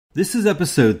This is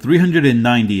episode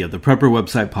 390 of the Prepper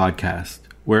Website Podcast,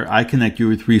 where I connect you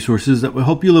with resources that will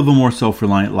help you live a more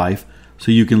self-reliant life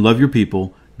so you can love your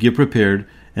people, get prepared,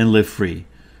 and live free.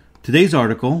 Today's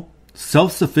article,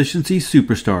 Self-Sufficiency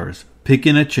Superstars,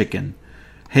 Picking a Chicken.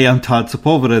 Hey, I'm Todd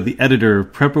Sepulveda, the editor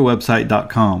of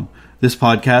PrepperWebsite.com. This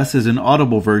podcast is an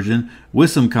audible version with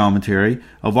some commentary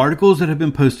of articles that have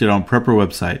been posted on Prepper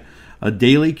Website, a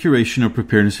daily curation of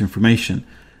preparedness information.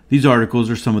 These articles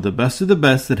are some of the best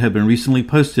that have been recently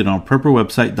posted on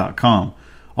PrepperWebsite.com.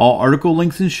 All article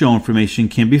links and show information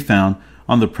can be found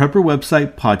on the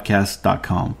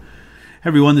PrepperWebsitePodcast.com. Hey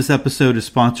everyone, this episode is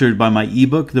sponsored by my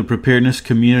ebook, The Preparedness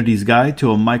Community's Guide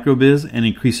to a Microbiz and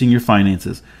Increasing Your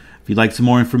Finances. If you'd like some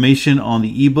more information on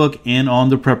the ebook and on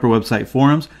the Prepper Website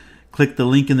forums, click the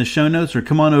link in the show notes or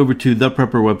come on over to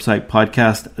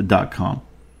theprepperwebsitepodcast.com.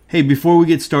 Hey, before we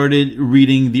get started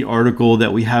reading the article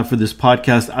that we have for this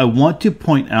podcast, I want to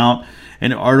point out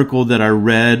an article that I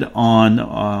read on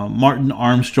Martin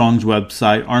Armstrong's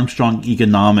website, Armstrong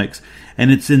Economics,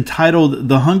 and it's entitled,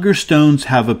 The Hunger Stones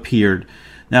Have Appeared.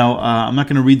 Now, I'm not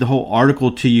going to read the whole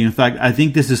article to you. In fact, I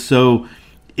think this is so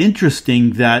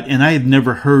interesting that, and I had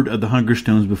never heard of the Hunger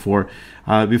Stones before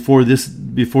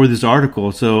this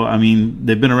article. So, I mean,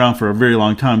 they've been around for a very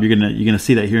long time. You're gonna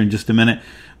see that here in just a minute.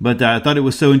 But I thought it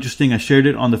was so interesting. I shared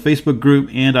it on the Facebook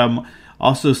group, and I'm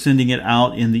also sending it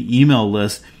out in the email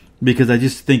list because I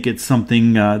just think it's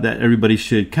something that everybody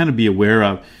should kind of be aware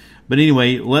of. But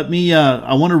anyway,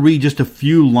 I want to read just a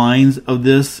few lines of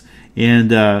this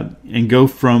and go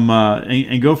from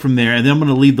there, and then I'm going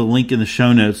to leave the link in the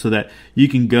show notes so that you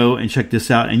can go and check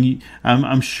this out. And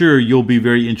I'm sure you'll be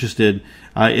very interested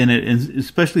in it, and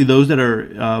especially those that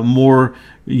are more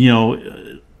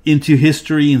into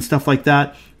history and stuff like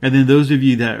that. And then those of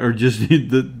you that are just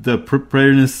the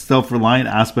preparedness, self-reliant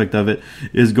aspect of it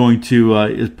is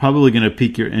probably going to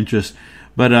pique your interest.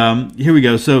 But here we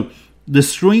go. So the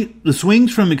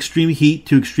swings from extreme heat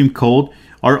to extreme cold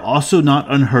are also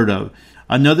not unheard of.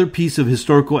 Another piece of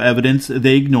historical evidence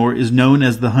they ignore is known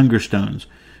as the Hunger Stones.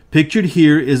 Pictured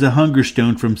here is a Hunger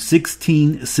Stone from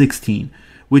 1616,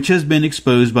 which has been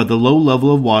exposed by the low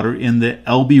level of water in the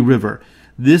Elbe River.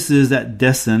 This is at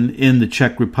Desen in the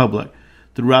Czech Republic.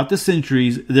 Throughout the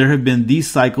centuries, there have been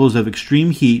these cycles of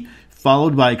extreme heat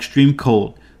followed by extreme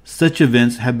cold. Such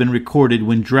events have been recorded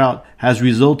when drought has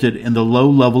resulted in the low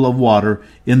level of water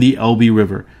in the Elbe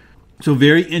River. So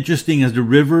very interesting, as the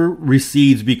river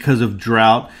recedes because of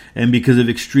drought and because of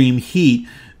extreme heat,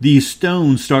 these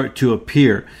stones start to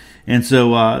appear. And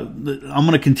so I'm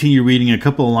going to continue reading a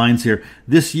couple of lines here.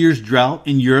 This year's drought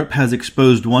in Europe has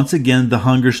exposed once again the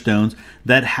hunger stones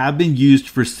that have been used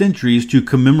for centuries to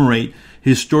commemorate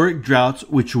historic droughts,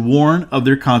 which warn of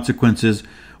their consequences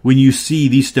when you see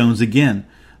these stones again.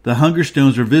 The hunger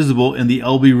stones are visible in the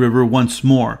Elbe River once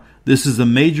more. This is a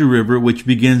major river which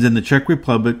begins in the Czech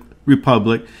Republic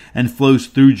and flows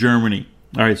through Germany.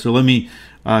 All right, so let me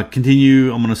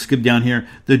continue. I'm going to skip down here.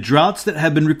 The droughts that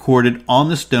have been recorded on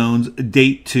the stones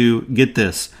date to, get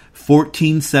this,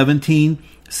 1417,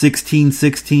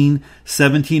 1616,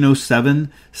 1707,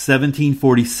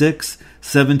 1746,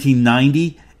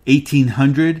 1790,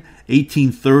 1800,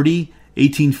 1830,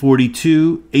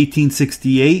 1842,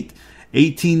 1868,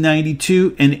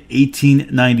 1892, and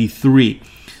 1893.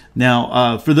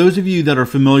 Now, for those of you that are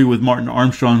familiar with Martin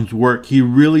Armstrong's work, he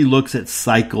really looks at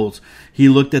cycles. He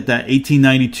looked at that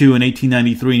 1892 and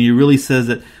 1893, and he really says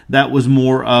that was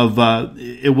more of,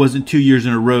 it wasn't 2 years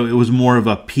in a row, it was more of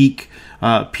a peak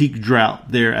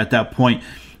drought there at that point.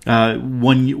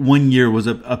 One year was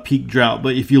a peak drought.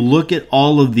 But if you look at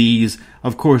all of these,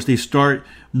 of course, they start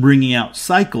bringing out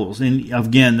cycles. And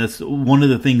again, that's one of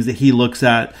the things that he looks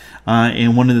at,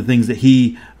 and one of the things that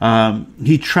he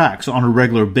tracks on a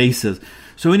regular basis.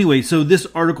 So anyway, so this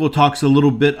article talks a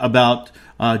little bit about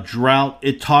drought.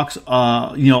 It talks,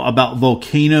 about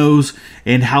volcanoes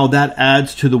and how that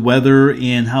adds to the weather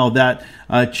and how that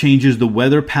changes the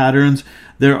weather patterns.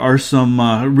 There are some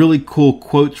really cool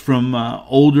quotes from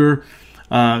older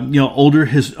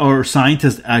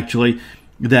scientists actually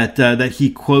that he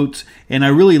quotes, and I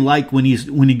really like when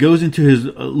he goes into his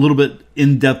a little bit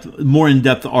more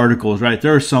in-depth articles. Right,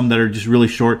 there are some that are just really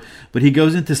short, but he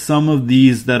goes into some of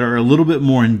these that are a little bit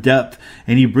more in depth,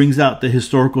 and he brings out the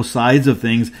historical sides of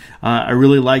things. I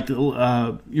really like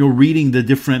reading the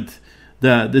different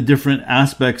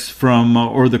aspects from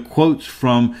or the quotes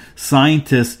from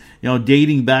scientists,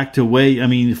 dating back to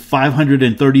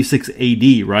 536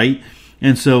 AD, right?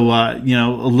 And so,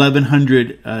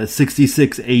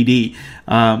 1166 AD,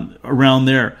 around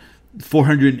there.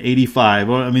 485.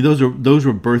 Well, I mean, those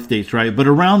were birth dates, right? But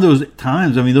around those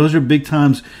times, I mean, those are big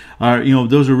times.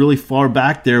 Those are really far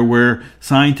back there where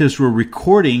scientists were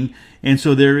recording, and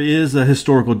so there is a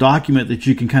historical document that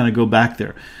you can kind of go back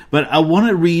there. But I want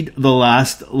to read the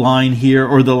last line here,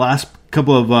 or the last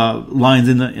couple of lines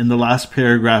in the last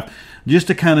paragraph, just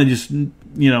to kind of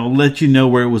let you know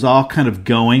where it was all kind of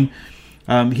going.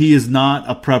 He is not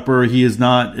a prepper. He is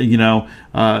not,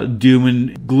 doom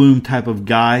and gloom type of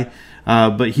guy.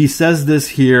 But he says this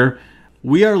here: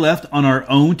 we are left on our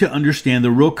own to understand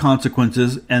the real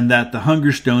consequences, and that the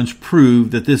hunger stones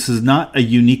prove that this is not a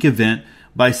unique event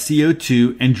by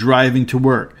CO2 and driving to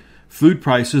work. Food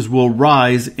prices will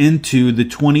rise into the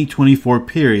 2024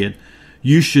 period.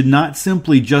 You should not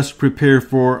simply just prepare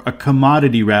for a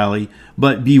commodity rally,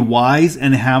 but be wise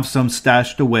and have some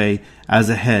stashed away as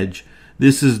a hedge.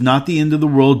 This is not the end of the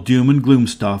world doom and gloom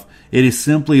stuff. It is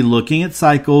simply looking at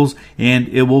cycles, and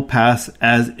it will pass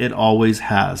as it always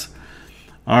has.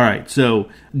 All right, so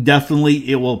definitely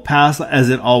it will pass as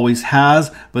it always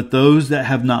has, but those that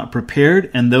have not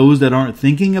prepared, and those that aren't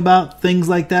thinking about things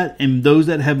like that, and those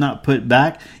that have not put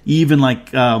back, even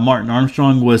like Martin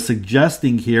Armstrong was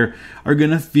suggesting here, are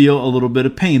going to feel a little bit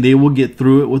of pain. They will get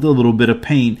through it with a little bit of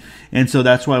pain. And so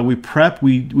that's why we prep.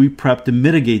 We prep to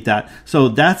mitigate that. So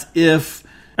that's if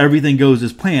everything goes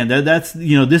as planned. That's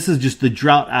this is just the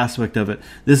drought aspect of it.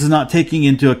 This is not taking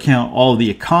into account all the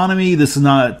economy. This is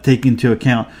not taking into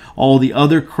account all the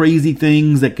other crazy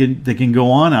things that can go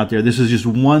on out there. This is just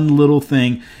one little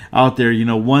thing out there,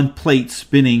 one plate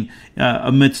spinning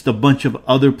amidst a bunch of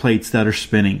other plates that are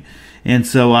spinning. And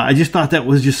so I just thought that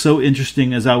was just so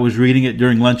interesting as I was reading it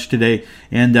during lunch today.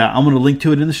 And I'm going to link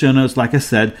to it in the show notes, like I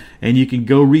said. And you can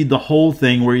go read the whole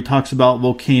thing where he talks about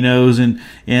volcanoes and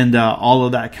all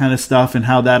of that kind of stuff and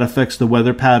how that affects the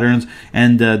weather patterns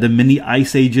and the mini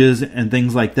ice ages and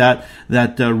things like that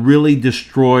really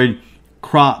destroyed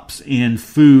crops and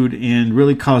food and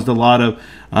really caused a lot of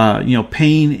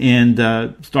pain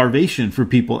and starvation for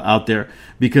people out there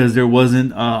because there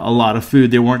wasn't a lot of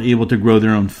food. They weren't able to grow their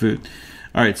own food.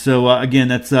 All right, so again,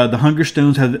 that's the Hunger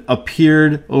Stones have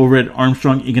appeared over at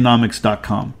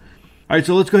ArmstrongEconomics.com. All right,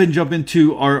 so let's go ahead and jump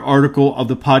into our article of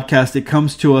the podcast. It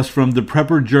comes to us from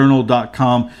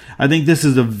theprepperjournal.com. I think this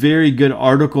is a very good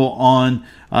article on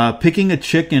picking a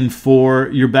chicken for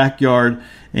your backyard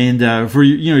and for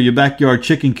your backyard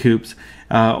chicken coops.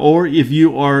 Or if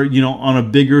you are, on a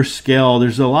bigger scale,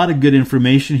 there's a lot of good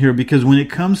information here because when it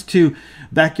comes to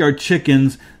backyard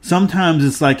chickens, sometimes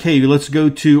it's like, hey, let's go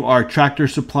to our Tractor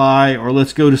Supply or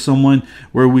let's go to someone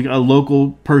a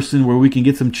local person where we can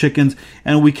get some chickens,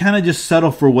 and we kind of just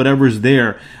settle for whatever's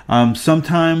there.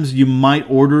 Sometimes you might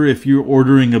order, if you're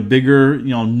ordering a bigger,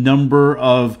 number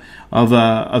of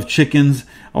chickens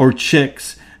or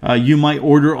chicks. You might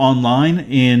order online,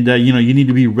 and you need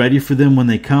to be ready for them when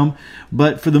they come.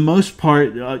 But for the most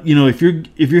part,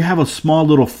 if you have a small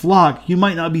little flock, you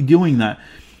might not be doing that.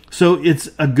 So it's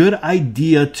a good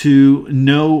idea to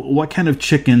know what kind of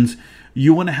chickens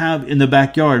you want to have in the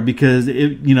backyard because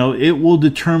it will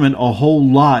determine a whole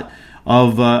lot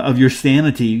of your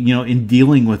sanity, in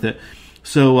dealing with it.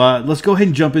 So let's go ahead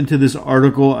and jump into this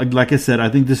article. Like I said, I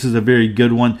think this is a very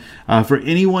good one for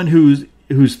anyone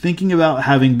who's thinking about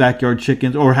having backyard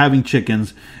chickens or having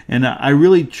chickens. And I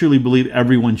really, truly believe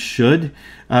everyone should.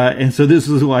 And so this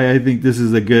is why I think this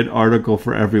is a good article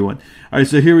for everyone. All right,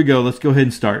 so here we go. Let's go ahead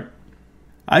and start.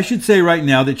 I should say right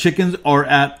now that chickens are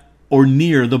at or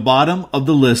near the bottom of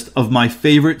the list of my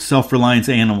favorite self-reliance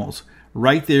animals,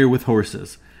 right there with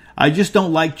horses. I just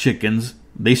don't like chickens.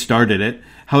 They started it.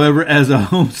 However, as a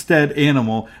homestead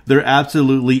animal, they're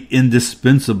absolutely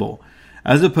indispensable,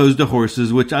 as opposed to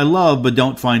horses, which I love but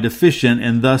don't find efficient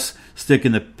and thus stick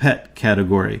in the pet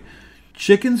category.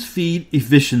 Chickens feed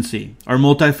efficiency, are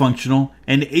multifunctional,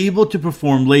 and able to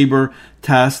perform labor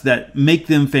tasks that make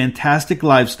them fantastic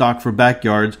livestock for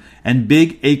backyards and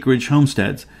big acreage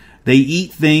homesteads. They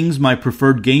eat things my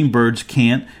preferred game birds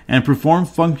can't and perform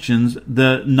functions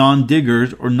the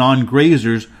non-diggers or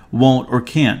non-grazers won't or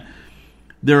can't.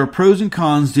 There are pros and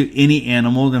cons to any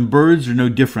animal, and birds are no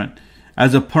different.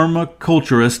 As a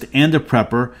permaculturist and a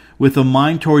prepper with a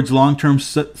mind towards long-term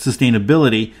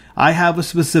sustainability, I have a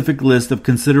specific list of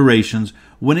considerations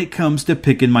when it comes to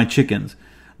picking my chickens.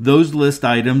 Those list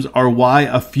items are why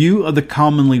a few of the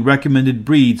commonly recommended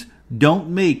breeds don't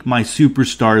make my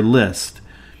superstar list.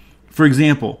 For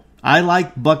example, I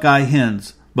like Buckeye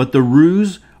hens, but the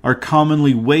roos are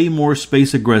commonly way more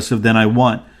space aggressive than I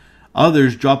want.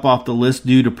 Others drop off the list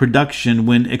due to production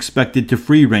when expected to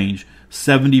free range.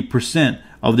 70%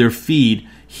 of their feed,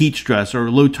 heat stress,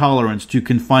 or low tolerance to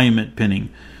confinement penning.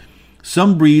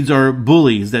 Some breeds are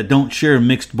bullies that don't share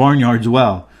mixed barnyards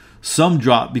well. Some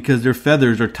drop because their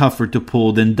feathers are tougher to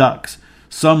pull than ducks.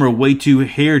 Some are way too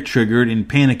hair-triggered and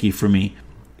panicky for me.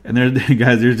 And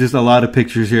there's just a lot of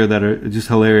pictures here that are just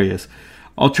hilarious.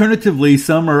 Alternatively,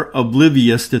 some are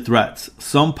oblivious to threats.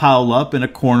 Some pile up in a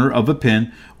corner of a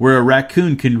pen where a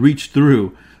raccoon can reach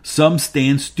through. Some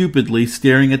stand stupidly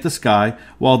staring at the sky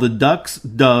while the ducks,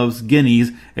 doves,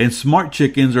 guineas, and smart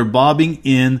chickens are bobbing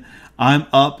in. I'm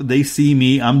up, they see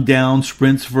me, I'm down,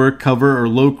 sprints for a cover or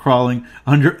low crawling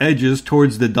under edges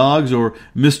towards the dogs or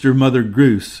Mr. Mother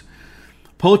Goose.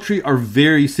 Poultry are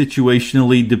very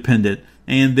situationally dependent,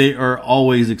 and they are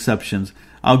always exceptions.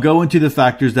 I'll go into the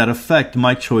factors that affect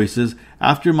my choices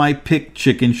after my pick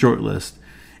chicken shortlist.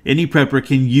 Any prepper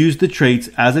can use the traits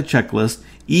as a checklist,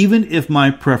 even if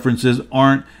my preferences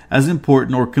aren't as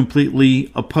important or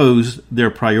completely oppose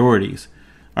their priorities.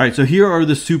 Alright, so here are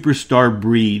the superstar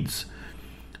breeds.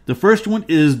 The first one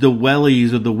is the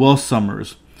Wellies or the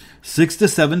Welsumers. 6 to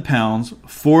 7 pounds,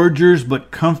 foragers but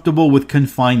comfortable with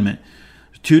confinement.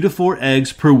 2 to 4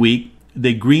 eggs per week.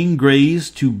 They green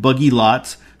graze to buggy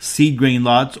lots, seed grain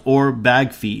lots, or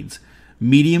bag feeds.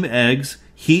 Medium eggs,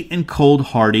 heat and cold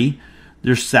hardy.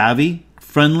 They're savvy,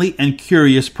 friendly, and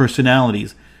curious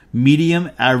personalities. Medium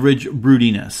average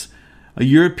broodiness. A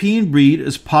European breed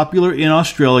is popular in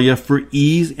Australia for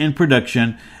ease and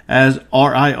production, as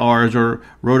RIRs or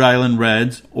Rhode Island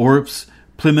Reds, Orps,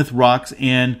 Plymouth Rocks,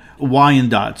 and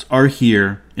Wyandottes are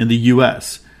here in the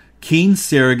U.S. Keen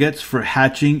surrogates for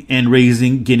hatching and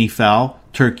raising guinea fowl,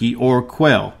 turkey, or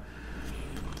quail.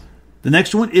 The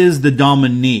next one is the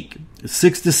Dominique.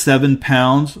 6 to 7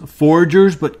 pounds,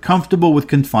 foragers but comfortable with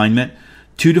confinement,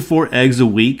 2 to 4 eggs a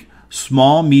week,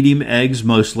 small, medium eggs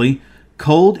mostly,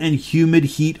 cold and humid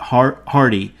heat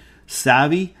hardy,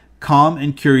 savvy, calm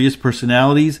and curious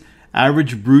personalities,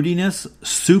 average broodiness,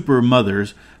 super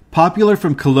mothers, popular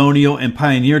from colonial and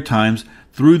pioneer times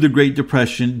through the Great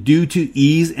Depression due to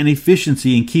ease and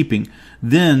efficiency in keeping,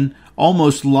 then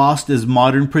almost lost as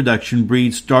modern production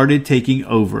breeds started taking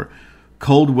over.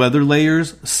 Cold weather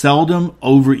layers, seldom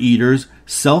overeaters,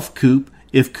 self-coop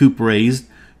if coop raised,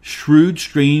 shrewd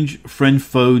strange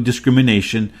friend-foe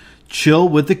discrimination, chill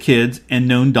with the kids and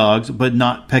known dogs but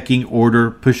not pecking order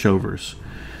pushovers.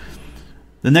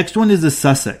 The next one is the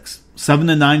Sussex, 7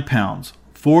 to 9 pounds,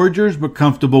 foragers but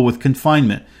comfortable with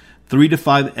confinement, 3 to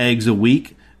 5 eggs a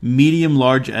week, medium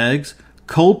large eggs,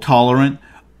 cold tolerant,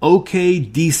 okay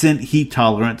decent heat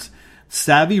tolerance,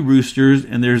 savvy roosters,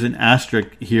 and there's an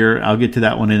asterisk here, I'll get to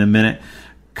that one in a minute,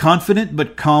 confident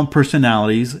but calm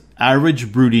personalities,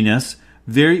 average broodiness,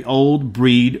 very old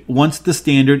breed, once the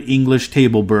standard English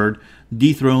table bird,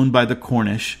 dethroned by the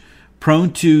Cornish,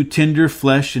 prone to tender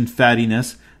flesh and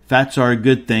fattiness. Fats are a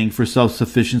good thing for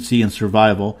self-sufficiency and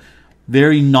survival.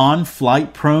 Very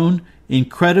non-flight prone,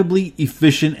 incredibly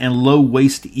efficient and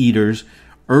low-waste eaters,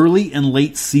 early and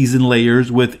late season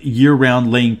layers with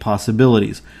year-round laying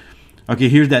possibilities. Okay,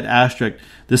 here's that asterisk.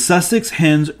 The Sussex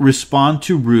hens respond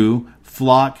to roo,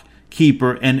 flock,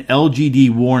 keeper, and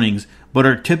LGD warnings, but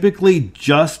are typically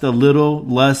just a little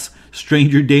less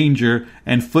stranger danger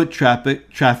and foot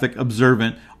traffic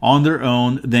observant on their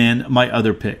own than my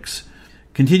other picks.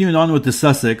 Continuing on with the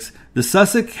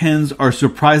Sussex hens are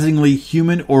surprisingly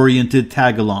human-oriented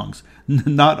tagalongs.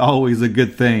 Not always a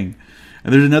good thing.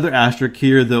 And there's another asterisk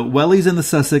here. The Wellies and the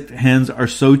Sussex hens are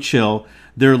so chill,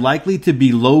 they're likely to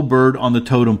be low bird on the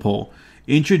totem pole.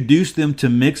 Introduce them to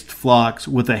mixed flocks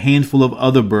with a handful of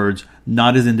other birds,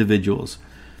 not as individuals.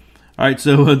 All right,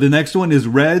 so the next one is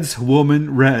Reds,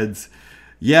 Woman Reds.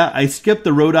 Yeah, I skipped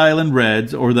the Rhode Island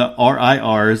Reds, or the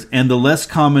RIRs, and the less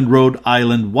common Rhode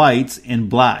Island Whites and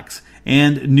Blacks,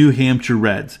 and New Hampshire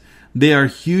Reds. They are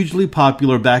hugely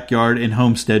popular backyard and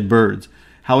homestead birds.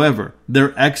 However,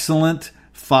 they're excellent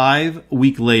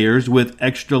 5-week layers with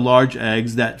extra large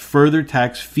eggs that further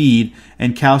tax feed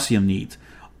and calcium needs.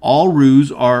 All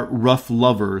roos are rough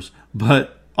lovers,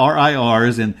 but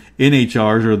RIRs and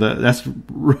NHRs, or that's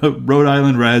Rhode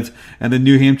Island Reds and the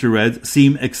New Hampshire Reds,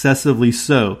 seem excessively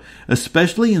so,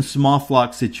 especially in small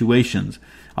flock situations.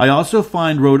 I also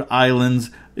find Rhode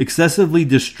Islands excessively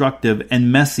destructive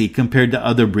and messy compared to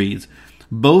other breeds.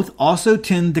 Both also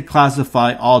tend to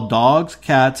classify all dogs,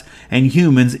 cats, and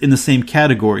humans in the same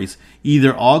categories,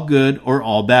 either all good or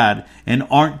all bad, and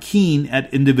aren't keen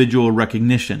at individual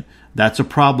recognition. That's a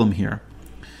problem here.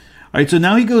 All right, so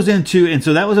now he goes into, and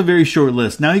so that was a very short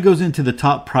list. Now he goes into the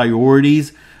top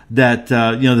priorities that,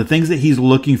 the things that he's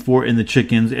looking for in the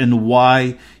chickens and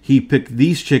why he picked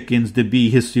these chickens to be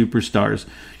his superstars.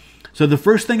 So the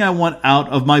first thing I want out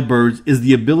of my birds is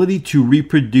the ability to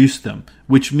reproduce them,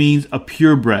 which means a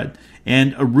purebred.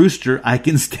 and a rooster I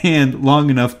can stand long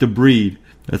enough to breed.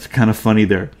 That's kind of funny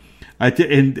there.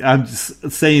 And I'm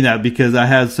just saying that because I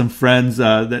had some friends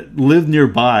that live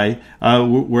nearby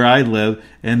where I live,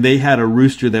 and they had a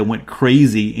rooster that went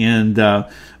crazy. And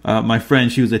my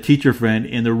friend, she was a teacher friend,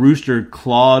 and the rooster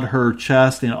clawed her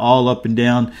chest and all up and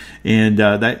down. And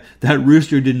that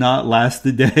rooster did not last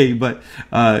the day, but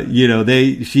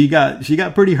she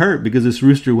got pretty hurt because this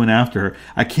rooster went after her.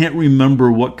 I can't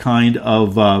remember what kind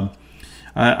of.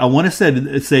 I want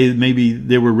to say maybe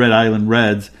they were Red Island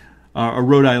Reds. Or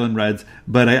Rhode Island Reds,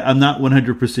 but I'm not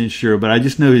 100% sure. But I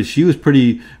just know that she was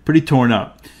pretty torn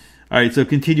up. All right, so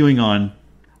continuing on.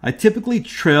 I typically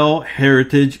trail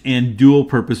heritage and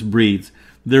dual-purpose breeds.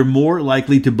 They're more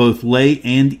likely to both lay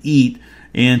and eat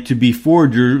and to be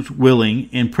foragers willing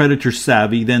and predator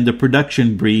savvy than the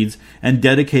production breeds and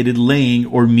dedicated laying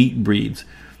or meat breeds.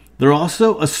 They're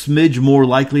also a smidge more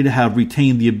likely to have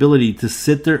retained the ability to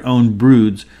sit their own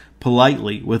broods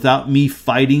politely without me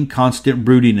fighting constant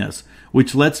broodiness,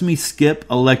 which lets me skip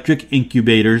electric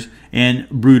incubators and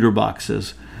brooder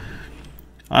boxes.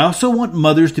 I also want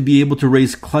mothers to be able to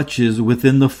raise clutches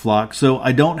within the flock so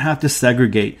I don't have to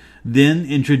segregate, then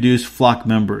introduce flock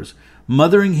members.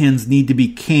 Mothering hens need to be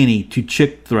canny to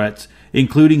chick threats,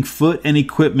 including foot and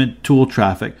equipment tool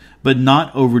traffic, but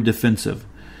not over defensive.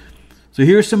 So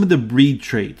here are some of the breed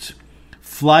traits.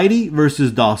 Flighty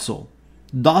versus docile.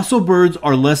 Docile birds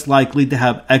are less likely to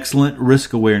have excellent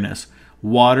risk awareness,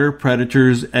 water,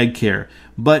 predators, egg care,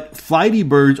 but flighty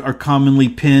birds are commonly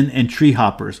pen and tree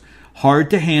hoppers, hard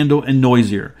to handle and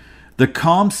noisier. The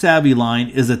calm savvy line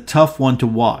is a tough one to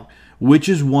walk, which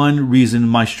is one reason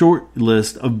my short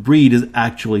list of breed is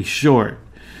actually short.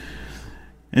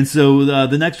 And so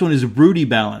the next one is broody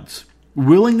balance.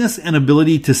 Willingness and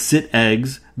ability to sit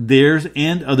eggs, theirs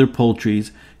and other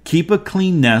poultry's, keep a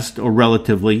clean nest or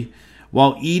relatively,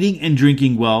 while eating and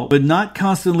drinking well, but not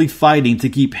constantly fighting to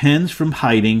keep hens from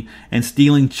hiding and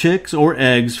stealing chicks or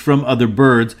eggs from other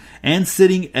birds and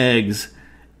sitting eggs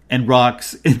and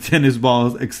rocks and tennis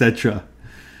balls, etc.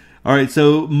 All right,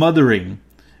 so mothering.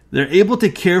 They're able to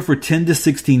care for 10 to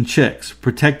 16 chicks,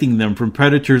 protecting them from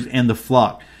predators and the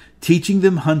flock, teaching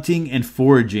them hunting and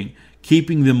foraging,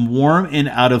 keeping them warm and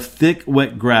out of thick,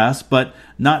 wet grass, but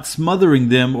not smothering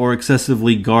them or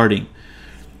excessively guarding.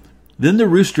 Then the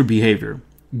rooster behavior.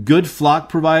 Good flock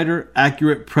provider,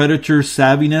 accurate predator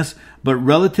savviness, but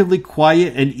relatively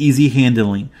quiet and easy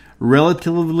handling.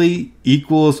 Relatively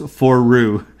equals for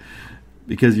roo,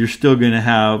 because you're still going to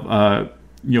have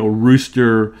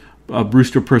rooster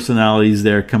personalities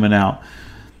there coming out.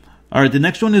 All right, the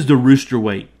next one is the rooster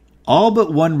weight. All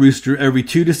but one rooster every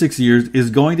 2 to 6 years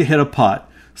is going to hit a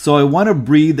pot. So I want a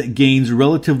breed that gains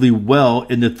relatively well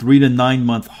in the 3 to 9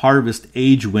 month harvest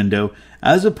age window,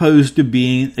 as opposed to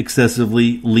being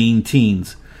excessively lean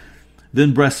teens.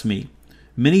 Then breast meat.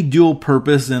 Many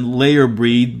dual-purpose and layer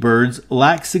breed birds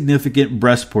lack significant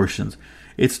breast portions.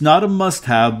 It's not a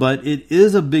must-have, but it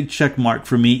is a big check mark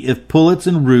for me if pullets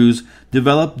and roos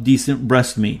develop decent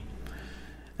breast meat.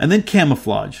 And then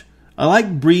camouflage. I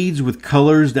like breeds with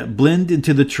colors that blend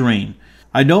into the terrain.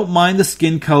 I don't mind the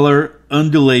skin color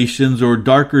undulations or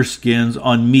darker skins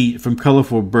on meat from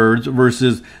colorful birds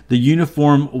versus the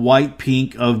uniform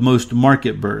white-pink of most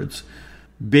market birds.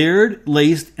 Bared,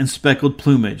 laced, and speckled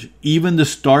plumage, even the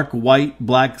stark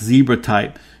white-black zebra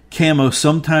type, camo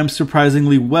sometimes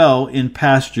surprisingly well in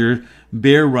pasture,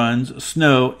 bear runs,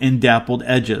 snow, and dappled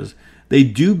edges. They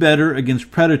do better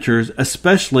against predators,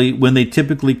 especially when they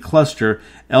typically cluster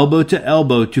elbow to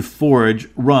elbow to forage,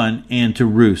 run, and to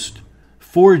roost.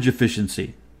 Forage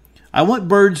efficiency. I want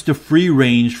birds to free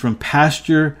range from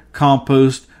pasture,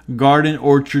 compost, garden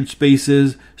orchard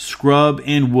spaces, scrub,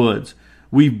 and woods.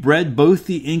 We've bred both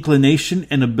the inclination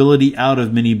and ability out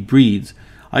of many breeds.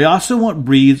 I also want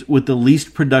breeds with the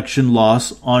least production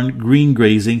loss on green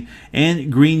grazing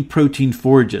and green protein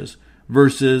forages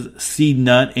versus seed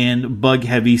nut and bug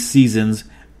heavy seasons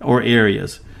or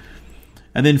areas.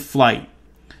 And then flight.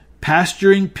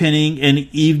 Pasturing, pinning, and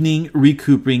evening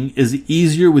recouping is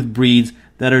easier with breeds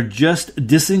that are just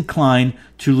disinclined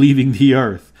to leaving the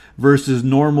earth versus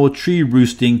normal tree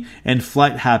roosting and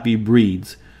flight-happy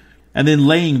breeds. And then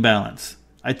laying balance.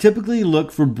 I typically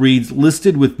look for breeds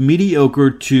listed with mediocre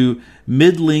to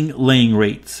middling laying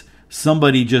rates.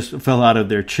 Somebody just fell out of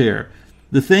their chair.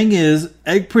 The thing is,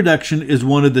 egg production is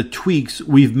one of the tweaks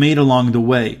we've made along the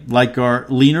way, like our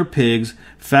leaner pigs,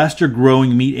 faster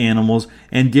growing meat animals,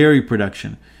 and dairy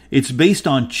production. It's based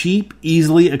on cheap,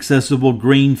 easily accessible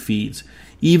grain feeds.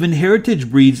 Even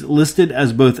heritage breeds listed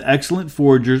as both excellent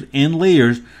foragers and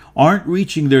layers aren't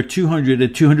reaching their 200 to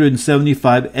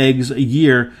 275 eggs a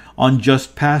year on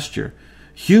just pasture.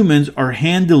 Humans are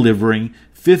hand delivering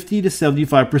 50 to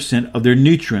 75% of their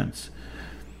nutrients.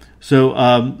 So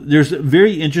there's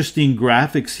very interesting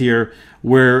graphics here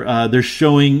where they're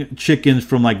showing chickens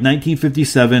from like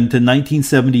 1957 to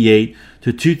 1978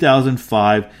 to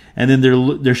 2005, and then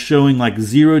they're showing like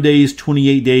 0 days,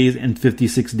 28 days, and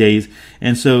 56 days.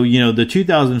 And so, the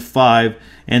 2005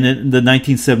 and then the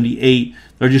 1978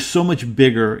 are just so much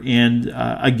bigger. And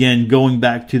again, going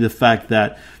back to the fact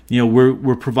that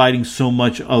we're providing so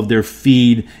much of their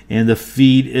feed, and the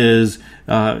feed is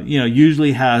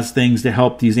usually has things to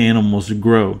help these animals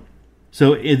grow.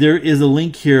 So there is a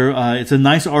link here. It's a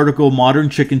nice article, Modern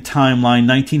Chicken Timeline,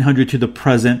 1900 to the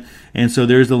present. And so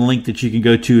there's a link that you can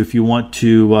go to if you want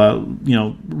to,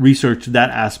 research that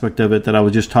aspect of it that I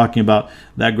was just talking about,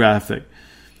 that graphic.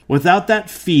 Without that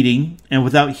feeding and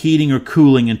without heating or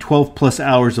cooling in 12 plus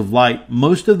hours of light,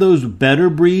 most of those better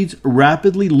breeds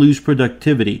rapidly lose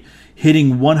productivity,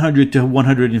 hitting 100 to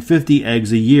 150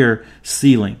 eggs a year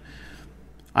ceiling.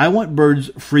 I want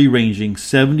birds free-ranging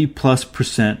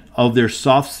 70+% of their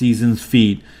soft season's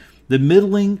feed. The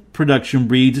middling production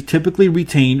breeds typically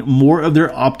retain more of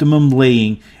their optimum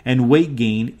laying and weight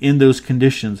gain in those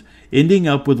conditions, ending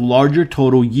up with larger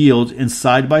total yields in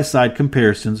side-by-side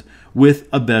comparisons with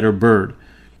a better bird.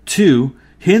 2.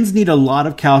 Hens need a lot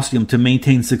of calcium to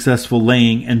maintain successful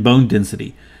laying and bone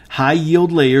density.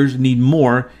 High-yield layers need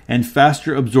more and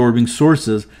faster absorbing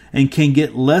sources and can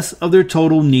get less of their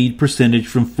total need percentage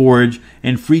from forage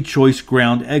and free choice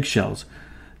ground eggshells.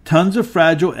 Tons of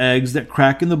fragile eggs that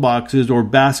crack in the boxes or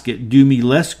basket do me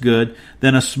less good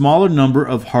than a smaller number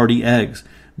of hardy eggs,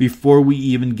 before we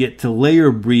even get to layer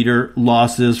breeder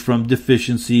losses from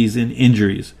deficiencies and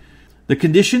injuries. The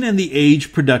condition and the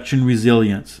age production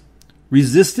resilience.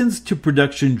 Resistance to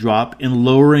production drop in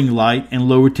lowering light and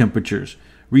lower temperatures.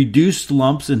 Reduced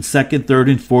lumps in second, third,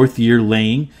 and fourth year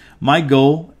laying. My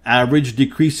goal, average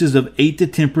decreases of 8 to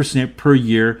 10% per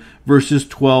year versus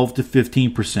 12 to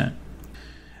 15%.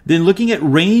 Then looking at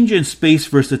range and space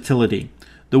versatility.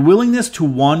 The willingness to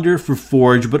wander for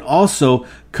forage, but also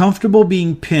comfortable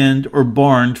being penned or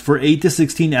barned for 8 to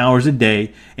 16 hours a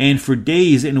day and for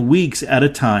days and weeks at a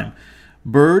time.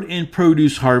 Bird and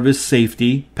produce harvest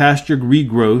safety, pasture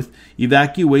regrowth,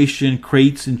 evacuation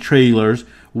crates and trailers,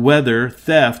 weather,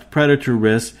 theft, predator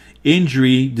risks,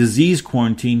 injury, disease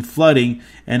quarantine, flooding,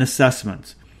 and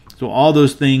assessments. So all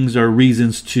those things are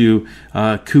reasons to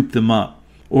coop them up.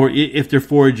 Or if they're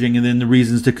foraging, and then the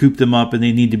reasons to coop them up, and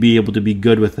they need to be able to be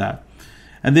good with that.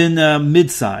 And then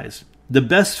mid-size. The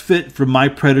best fit for my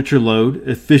predator load,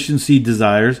 efficiency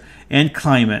desires, and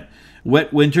climate.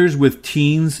 Wet winters with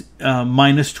teens,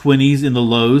 minus 20s in the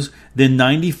lows, then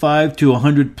 95 to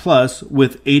 100 plus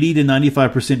with 80 to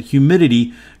 95%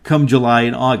 humidity come July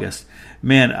and August.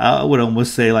 Man, I would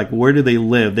almost say, like, where do they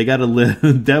live? They got to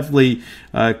live definitely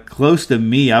close to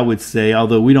me, I would say,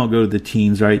 although we don't go to the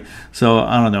teens, right? So,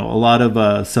 I don't know. A lot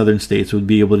of southern states would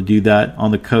be able to do that on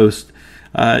the coast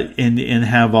and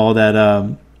have all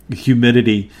that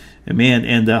humidity. Man,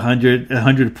 and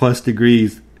 100 plus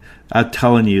degrees. I'm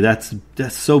telling you, that's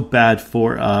so bad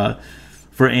for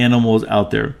animals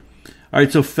out there. All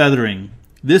right, so feathering.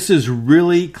 This is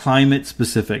really climate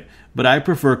specific, but I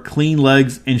prefer clean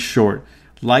legs and short,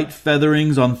 light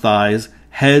featherings on thighs,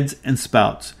 heads, and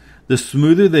spouts. The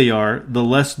smoother they are, the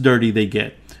less dirty they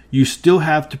get. You still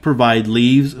have to provide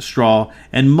leaves, straw,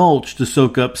 and mulch to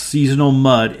soak up seasonal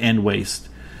mud and waste.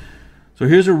 So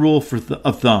here's a rule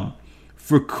of thumb.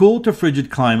 For cool to frigid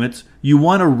climates, you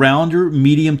want a rounder,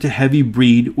 medium to heavy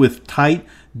breed with tight,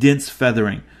 dense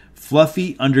feathering,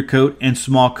 fluffy undercoat, and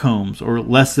small combs, or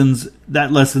lessens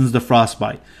the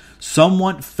frostbite. Some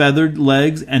want feathered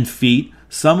legs and feet.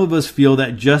 Some of us feel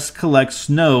that just collect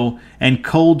snow and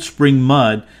cold spring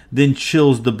mud then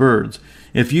chills the birds.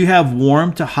 If you have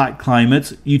warm to hot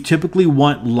climates, you typically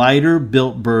want lighter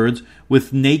built birds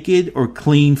with naked or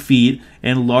clean feet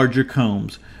and larger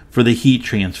combs for the heat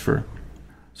transfer.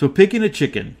 So picking a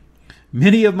chicken.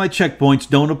 Many of my checkpoints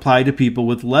don't apply to people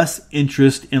with less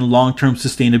interest in long-term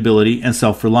sustainability and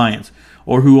self-reliance,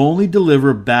 or who only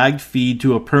deliver bagged feed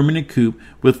to a permanent coop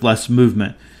with less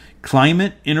movement.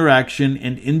 Climate, interaction,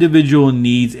 and individual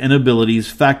needs and abilities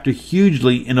factor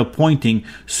hugely in appointing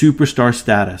superstar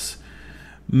status.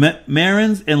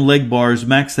 Marans and leg bars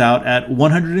max out at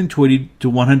 120 to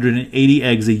 180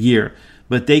 eggs a year,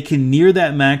 but they can near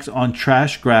that max on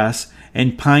trash grass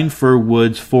and pine fir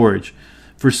woods forage.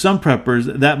 For some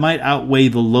preppers, that might outweigh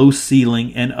the low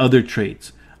ceiling and other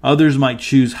traits. Others might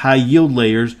choose high yield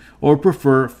layers or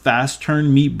prefer fast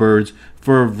turn meat birds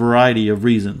for a variety of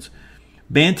reasons.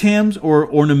 Bantams or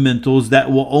ornamentals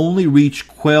that will only reach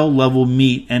quail level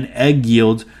meat and egg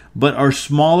yields but are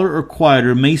smaller or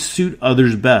quieter may suit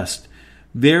others best.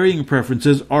 Varying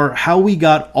preferences are how we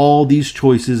got all these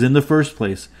choices in the first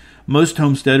place. Most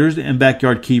homesteaders and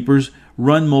backyard keepers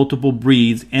run multiple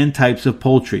breeds and types of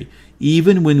poultry,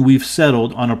 even when we've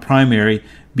settled on a primary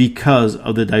because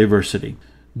of the diversity.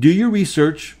 Do your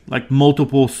research, like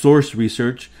multiple source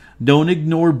research. Don't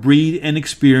ignore breed and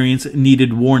experience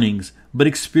needed warnings, but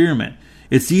experiment.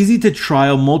 It's easy to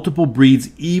trial multiple breeds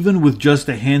even with just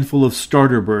a handful of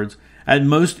starter birds. At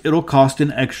most, it'll cost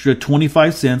an extra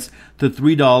 25 cents to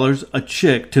 $3 a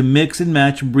chick to mix and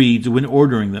match breeds when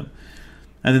ordering them.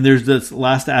 And then there's this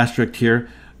last asterisk here.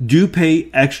 Do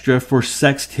pay extra for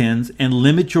sex tins and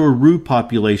limit your roux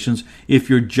populations if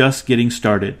you're just getting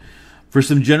started. For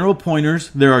some general pointers,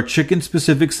 there are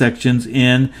chicken-specific sections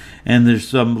and there's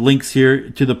some links here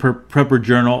to the Prepper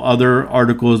Journal, other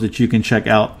articles that you can check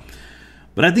out.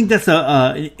 But I think that's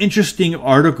an interesting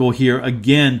article here.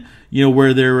 Again,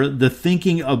 where they're the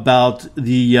thinking about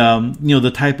the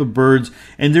the type of birds,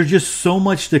 and there's just so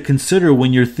much to consider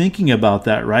when you're thinking about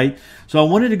that, right? So I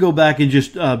wanted to go back and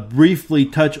just briefly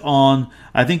touch on.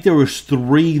 I think there was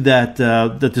 3 that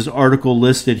this article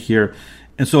listed here,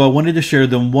 and so I wanted to share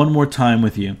them one more time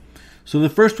with you. So the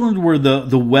first ones were the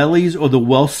Wellies or the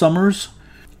Welsumers,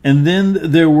 and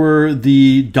then there were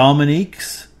the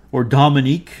Dominiques or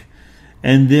Dominique,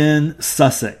 and then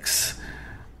Sussex.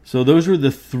 So those were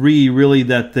the 3 really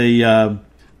that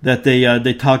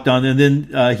they talked on, and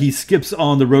then he skips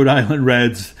on the Rhode Island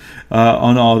Reds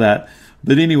on all that.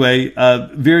 But anyway,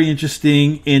 very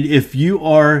interesting. And if you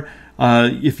are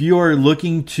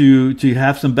looking to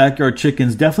have some backyard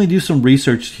chickens, definitely do some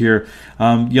research here.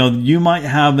 You might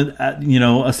have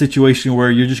a situation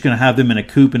where you're just going to have them in a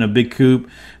coop, in a big coop.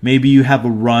 Maybe you have a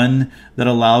run that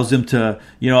allows them to,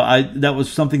 that was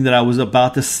something that I was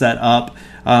about to set up.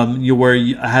 Where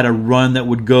I had a run that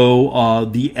would go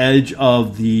the edge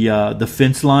of the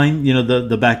fence line,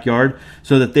 the backyard,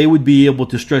 so that they would be able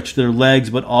to stretch their legs,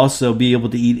 but also be able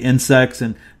to eat insects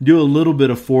and do a little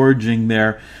bit of foraging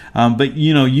there. But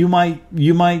you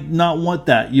might not want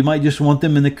that. You might just want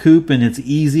them in the coop, and it's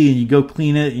easy, and you go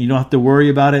clean it, and you don't have to worry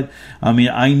about it. I mean,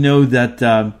 I know that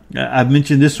I've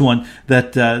mentioned this one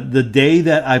that the day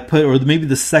that I put, or maybe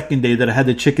the second day that I had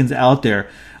the chickens out there.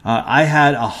 I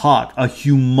had a hawk, a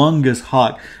humongous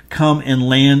hawk, come and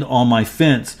land on my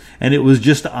fence, and it was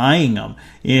just eyeing them.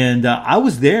 And I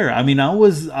was there. I mean, I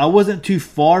wasn't too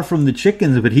far from the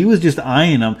chickens, but he was just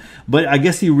eyeing them. But I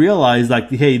guess he realized, like,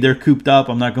 hey, they're cooped up.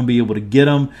 I'm not going to be able to get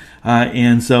them.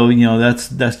 And so, that's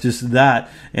just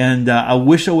that. And I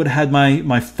wish I would have had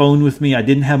my phone with me. I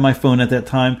didn't have my phone at that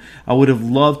time. I would have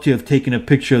loved to have taken a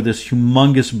picture of this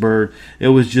humongous bird. It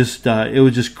was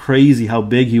just crazy how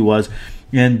big he was.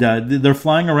 And they're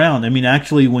flying around. I mean,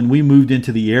 actually, when we moved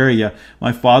into the area,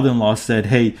 my father-in-law said,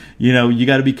 hey, you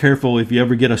got to be careful if you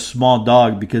ever get a small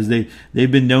dog, because they've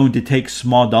been known to take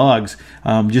small dogs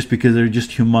just because they're just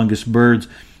humongous birds.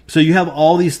 So you have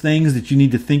all these things that you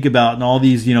need to think about, and all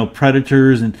these,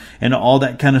 predators and all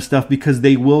that kind of stuff, because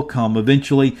they will come.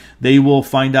 Eventually, they will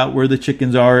find out where the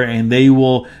chickens are, and they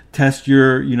will test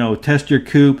your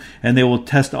coop, and they will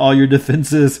test all your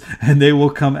defenses, and they will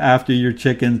come after your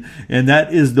chickens. And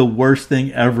that is the worst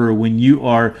thing ever, when you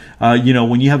are,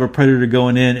 when you have a predator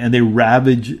going in and they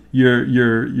ravage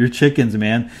your chickens,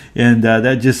 man. And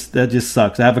that just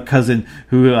sucks. I have a cousin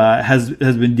who has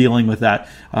been dealing with that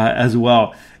as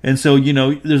well. And so,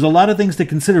 there's a lot of things to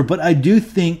consider, but I do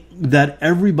think that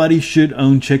everybody should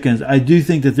own chickens. I do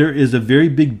think that there is a very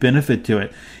big benefit to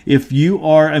it. If you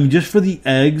are, just for the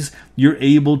eggs, you're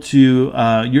able to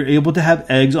have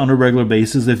eggs on a regular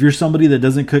basis. If you're somebody that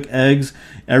doesn't cook eggs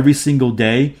every single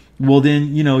day, well,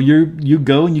 then, you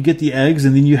go and you get the eggs,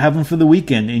 and then you have them for the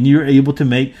weekend, and you're able to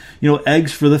make,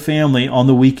 eggs for the family on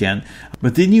the weekend.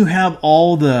 But then you have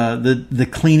all the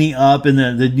cleaning up and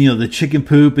the chicken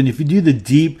poop. And if you do the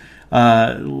deep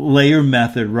layer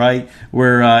method, right,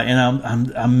 where and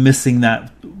I'm missing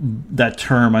that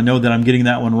term. I know that I'm getting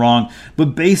that one wrong,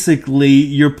 but basically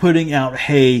you're putting out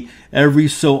hay every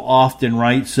so often,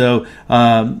 right? So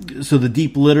the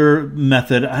deep litter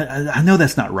method, I know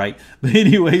that's not right, but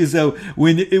anyway, so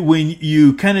when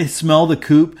you kind of smell the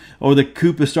coop, or the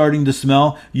coop is starting to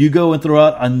smell, you go and throw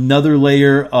out another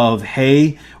layer of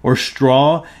hay or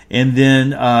straw, and then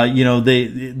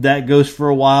that goes for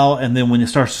a while, and then when it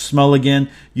starts to smell again,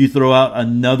 you throw out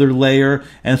another layer.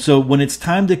 And so when it's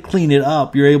time to clean it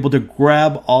up, you're able to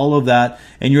grab all of that,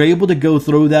 and you're able to go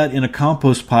throw that in a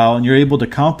compost pile, and you're able to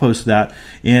compost that.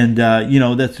 And,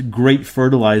 that's great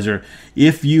fertilizer.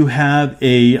 if you have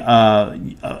a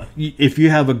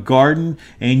garden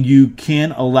and you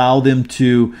can allow them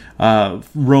to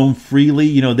roam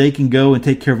freely, they can go and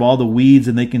take care of all the weeds,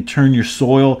 and they can turn your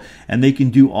soil, and they can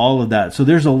do all of that. So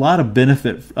there's a lot of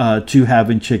benefit to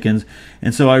having chickens,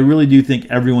 and so I really do think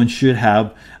everyone should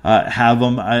have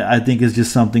them. I think it's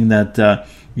just something that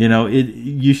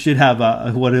you should have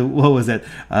what was that?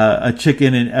 A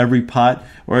chicken in every pot,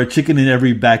 or a chicken in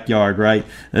every backyard, right?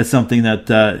 That's something that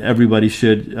everybody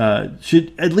should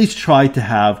at least try to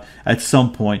have at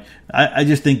some point. I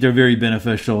just think they're very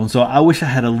beneficial, and so I wish I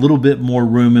had a little bit more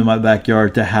room in my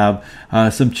backyard to have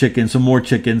some more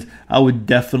chickens. I would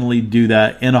definitely do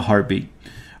that in a heartbeat.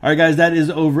 All right, guys, that is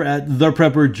over at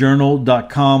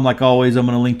theprepperjournal.com. Like always, I'm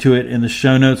going to link to it in the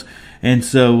show notes. And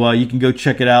so you can go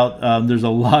check it out. There's a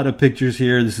lot of pictures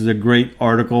here. This is a great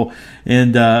article.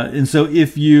 And so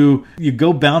if you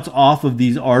go bounce off of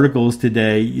these articles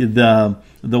today, the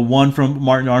one from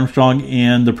Martin Armstrong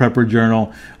and the Prepper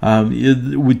Journal,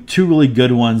 with two really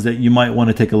good ones that you might want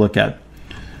to take a look at.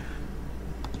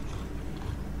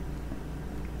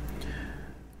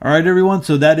 All right, everyone.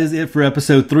 So that is it for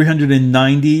episode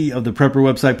 390 of the Prepper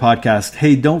Website Podcast.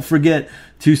 Hey, don't forget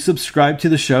to subscribe to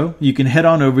the show. You can head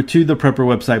on over to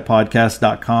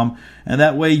theprepperwebsitepodcast.com, and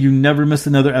that way you never miss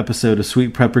another episode of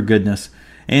Sweet Prepper Goodness.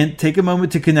 And take a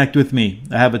moment to connect with me.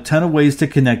 I have a ton of ways to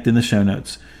connect in the show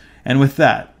notes. And with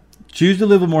that, choose to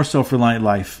live a more self-reliant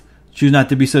life. Choose not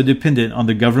to be so dependent on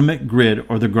the government, grid,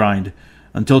 or the grind.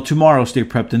 Until tomorrow, stay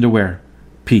prepped and aware.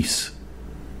 Peace.